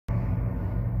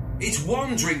It's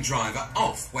one drink driver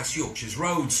off West Yorkshire's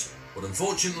roads, but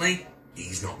unfortunately,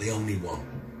 he's not the only one.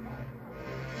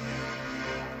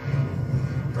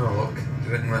 Oh look,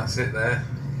 do you think that's it there?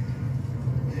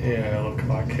 Yeah, look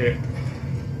like it.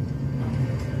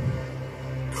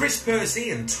 Chris Percy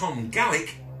and Tom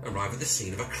Gallick arrive at the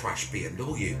scene of a crashed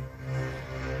BMW.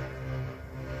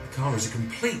 The car is a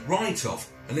complete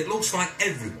write-off, and it looks like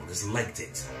everyone has legged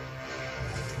it.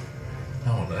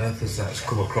 How on earth has that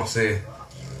come across here?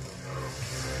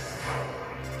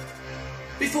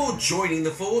 Before joining the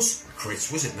force,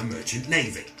 Chris was in the Merchant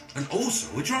Navy and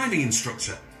also a driving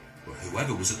instructor. But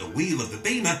whoever was at the wheel of the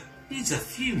Beamer needs a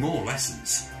few more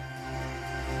lessons.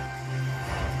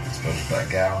 I suppose we better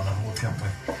get out and have a look, can't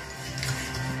we?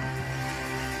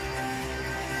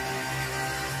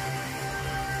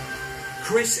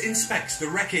 Chris inspects the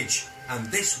wreckage, and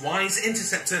this wise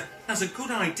interceptor has a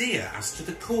good idea as to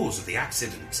the cause of the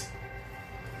accident.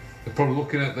 They're probably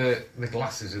looking at the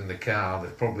glasses in the car.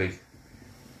 They've probably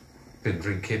been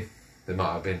drinking. They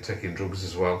might have been taking drugs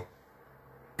as well.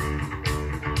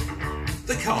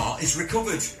 The car is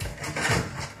recovered.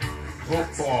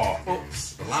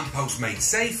 Oops. The lamppost made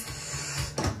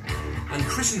safe, and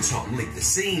Chris and Tom leave the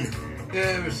scene.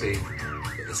 Yeah, we see.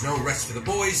 But there's no rest for the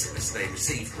boys as they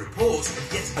receive reports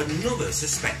of yet another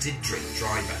suspected drink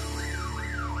driver.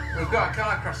 We've got a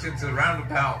car crashed into the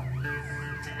roundabout.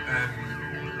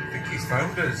 I think he's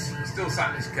phoned us. He's still sat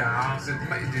in his car. Said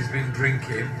mate, he's been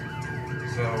drinking.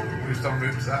 So we've just en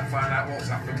route to that, find out what's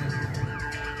happened.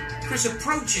 Chris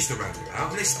approaches the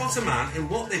roundabout and they spot a man in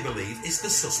what they believe is the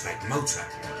suspect motor.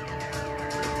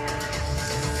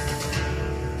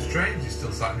 Strange, he's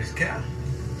still sat in his car.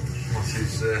 Unless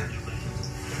he's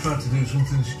trying to do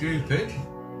something stupid.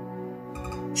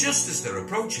 Just as they're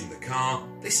approaching the car,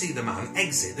 they see the man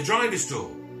exit the driver's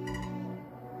door.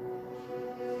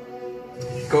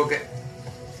 Go get him.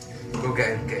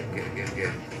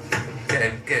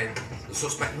 The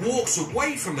suspect walks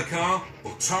away from the car,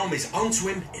 but Tom is onto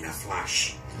him in a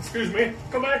flash. Excuse me.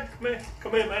 Come here, mate.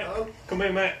 Hello? Come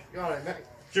here, mate. You alright, mate?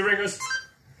 Did you ring us?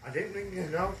 I didn't ring you,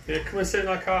 no. Yeah, come and sit in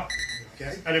that car.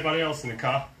 Okay. Anybody else in the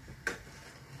car?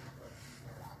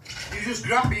 You just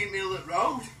grabbed me in the middle of the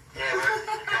road.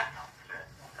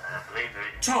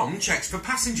 Tom checks for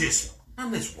passengers,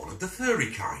 and there's one of the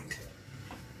furry kind.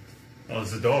 Oh,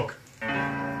 there's a dog.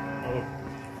 Oh,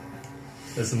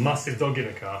 there's a massive dog in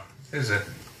the car. Is it?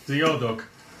 Is it your dog?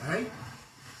 Hey?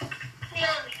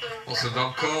 What's the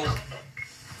dog called?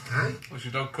 Hey? What's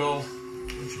your dog called? What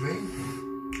do you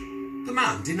mean? The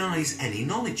man denies any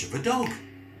knowledge of a dog,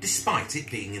 despite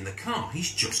it being in the car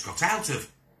he's just got out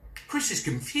of. Chris is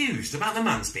confused about the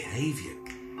man's behaviour.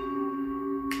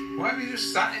 Why have you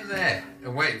just sat in there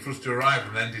and waited for us to arrive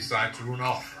and then decide to run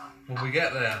off when we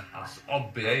get there? That's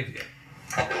odd behaviour.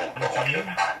 What do you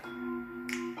mean?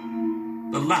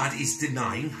 The lad is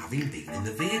denying having been in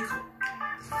the vehicle.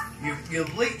 You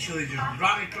literally just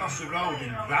ran across the road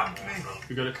and grabbed me.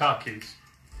 You got the car keys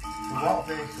For what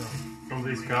vehicle? from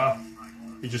this car.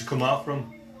 You just come out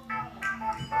from.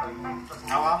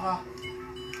 However,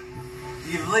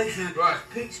 you've literally Right.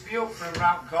 picked me up from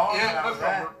around corner Yeah, no out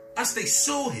there. problem. As they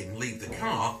saw him leave the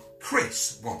car,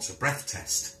 Chris wants a breath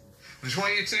test. I just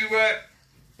want you to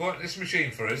work this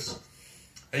machine for us.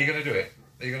 Are you going to do it?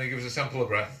 Are you going to give us a sample of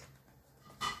breath?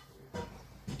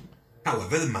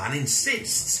 However, the man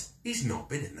insists he's not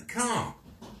been in the car.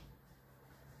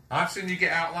 I've seen you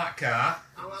get out of that car,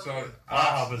 so I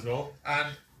have as well. and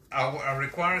I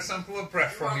require a sample of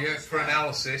breath from you for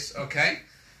analysis, okay?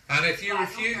 And if you Right,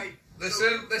 refuse, okay.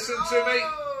 listen to me.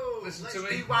 Listen Let's to me.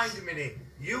 rewind a minute.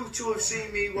 You two have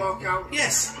seen me walk out.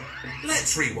 Yes,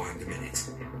 let's rewind a minute.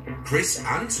 Chris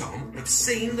and Tom have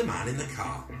seen the man in the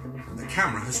car, and the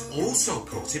camera has also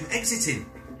caught him exiting,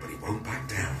 but he won't back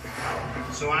down.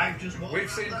 So I've just walked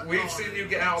We've seen you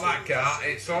get out of that car.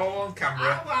 It's all on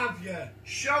camera. How have you?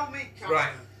 Show me camera.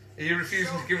 Right. Are you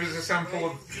refusing to give us a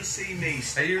sample of? Just see me.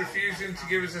 Are you refusing to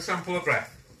give us a sample of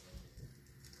breath?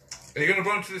 Are you going to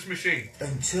run to this machine?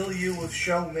 Until you have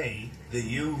shown me that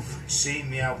you've seen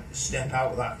me step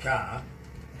out of that car,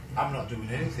 I'm not doing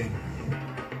anything.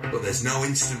 But there's no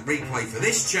instant replay for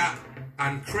this chap,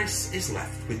 and Chris is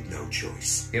left with no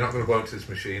choice. You're not going to go into this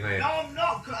machine, are you? No, I'm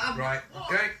not. Right,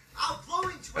 okay. I'll blow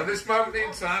into At this moment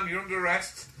in time, you're under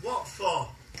arrest. What for?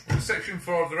 Section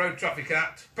 4 of the Road Traffic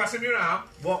Act. Pass him your arm.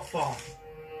 What for?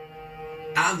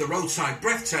 And the roadside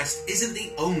breath test isn't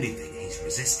the only thing he's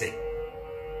resisting.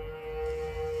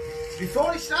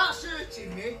 Before he starts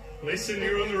hurting me. Listen,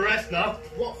 you're under arrest now.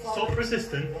 What for? Stop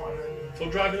resisting.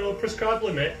 Stop driving over the prescribed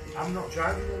limit. I'm not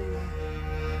driving anywhere.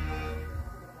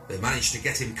 They managed to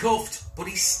get him cuffed, but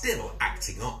he's still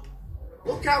acting up.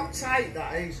 Look how tight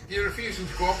that is. You're refusing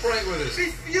to cooperate with us.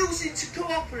 Refusing to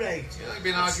cooperate. Yeah, you've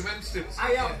been argumentative.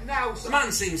 I am now. The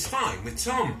man seems fine with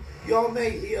Tom, Your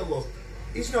mate here, look.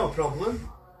 He's no problem.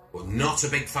 but not a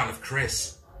big fan of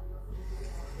Chris.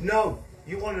 No,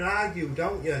 you want to argue,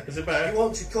 don't you? Is it better? You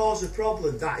want to cause a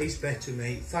problem. That is better,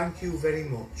 mate. Thank you very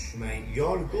much, mate.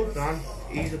 You're a good man.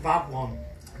 He's a bad one.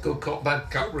 Good cop, bad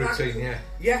cop routine, yeah.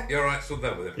 Yeah, You're alright, stood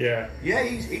there with him. Yeah. yeah,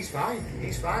 he's fine.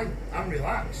 He's fine. I'm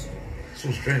relaxed.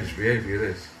 Some strange behaviour,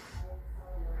 this.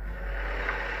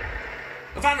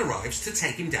 A van arrives to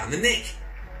take him down the nick,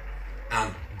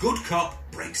 and good cop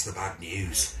breaks the bad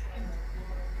news.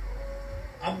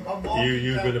 I'm walking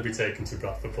You're down- going to be taken to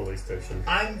Bradford Police Station.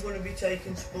 I'm going to be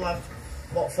taken to Bradford.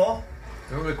 What for?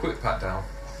 Do you want a quick pat down?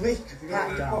 Quick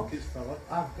pat down.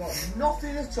 I've got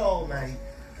nothing at all, mate.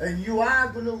 And you are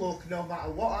going to look, no matter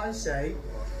what I say,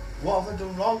 what have I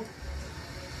done wrong?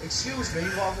 Excuse me,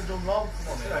 what have I done wrong?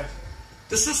 Come on, mate.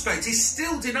 The suspect is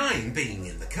still denying being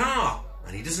in the car,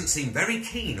 and he doesn't seem very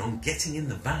keen on getting in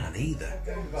the van either.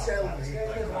 Tell me.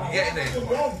 You're getting in.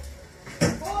 Wrong.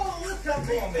 Oh, look, I'm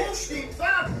being pushed in,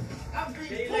 van. I'm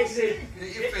being pushed in.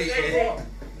 Get your feet in.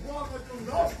 What have I done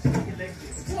wrong?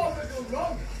 What have I done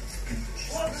wrong?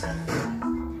 What have I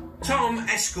done? Tom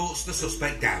escorts the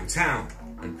suspect downtown,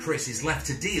 and Chris is left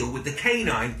to deal with the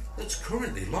canine that's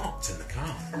currently locked in the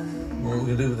car. What are we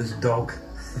going to do with this dog?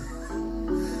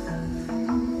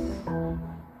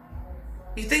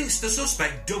 He thinks the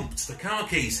suspect dumped the car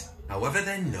keys, however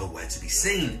they're nowhere to be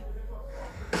seen.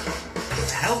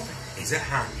 But help is at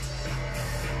hand.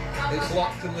 It's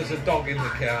locked and there's a dog in the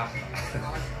car.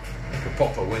 I could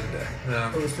pop a window.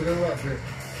 No. We're still going to work for it.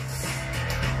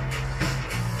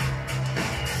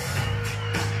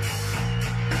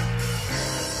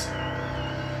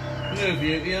 You're a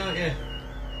beauty, aren't you?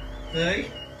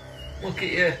 Hey? Look at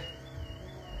you.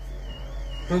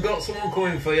 We've got someone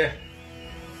coming for you.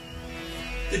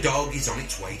 The dog is on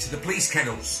its way to the police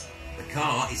kennels. The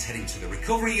car is heading to the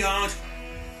recovery yard,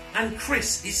 and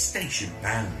Chris is station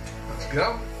bound, Let's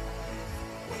go.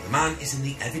 where the man is in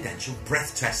the evidential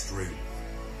breath test room.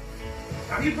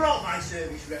 Have you brought my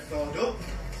service record up?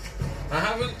 I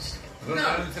haven't. I don't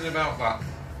know anything about that.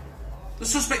 The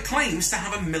suspect claims to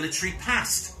have a military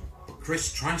past, but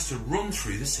Chris tries to run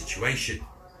through the situation.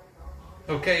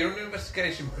 Okay, you're under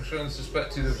investigation for showing the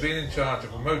suspect to have been in charge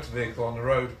of a motor vehicle on the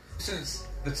road since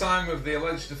the time of the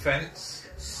alleged offence,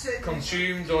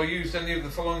 consumed or used any of the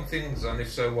following things, and if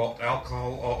so, what?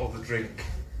 Alcohol or other drink?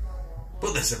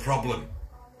 But there's a problem.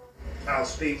 I'll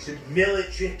speak to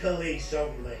military police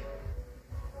only.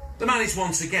 The man is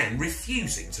once again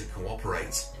refusing to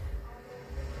cooperate.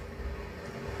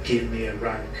 Give me a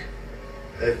rank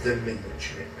of the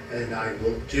military and I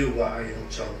will do what I am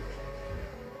told.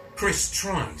 Chris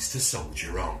tries to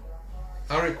soldier on.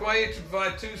 I require you to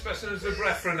provide 2 specimens of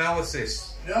breath for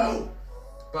analysis. No!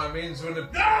 By means of an...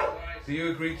 No! Do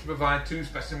you agree to provide 2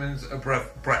 specimens of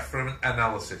breath for an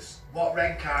analysis? What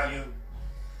rank are you?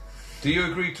 Do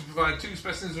you agree to provide 2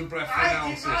 specimens of breath for I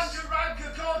analysis? demand a rank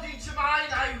according to mine.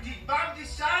 I demand a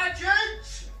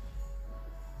sergeant!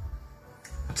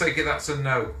 I take it that's a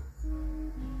no.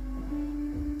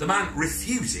 The man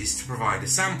refuses to provide a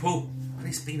sample, and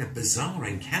it's been a bizarre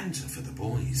encounter for the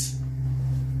boys.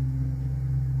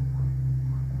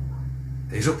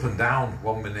 He's up and down.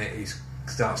 1 minute he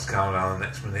starts to calm down, the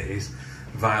next minute he's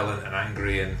violent and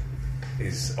angry and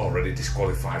he's already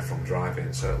disqualified from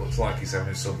driving, so it looks like he's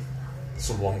having some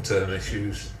long-term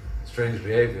issues. Strange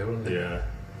behaviour, isn't it? Yeah.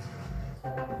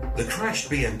 The crashed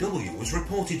BMW was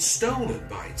reported stolen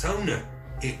by its owner.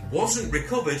 It wasn't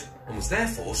recovered and was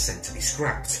therefore sent to be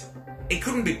scrapped. It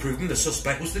couldn't be proven the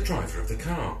suspect was the driver of the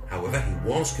car. However, he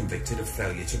was convicted of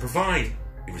failure to provide.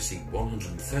 He received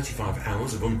 135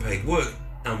 hours of unpaid work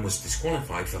and was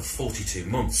disqualified for 42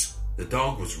 months. The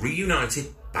dog was reunited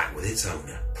back with its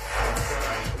owner.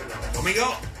 Coming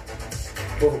up,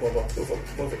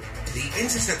 the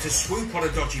interceptors swoop on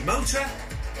a dodgy motor,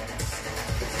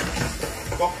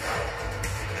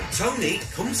 and Tony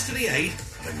comes to the aid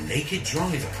of a naked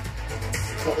driver.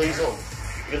 Put these on.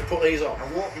 You're going to put these on? I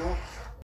won't, no.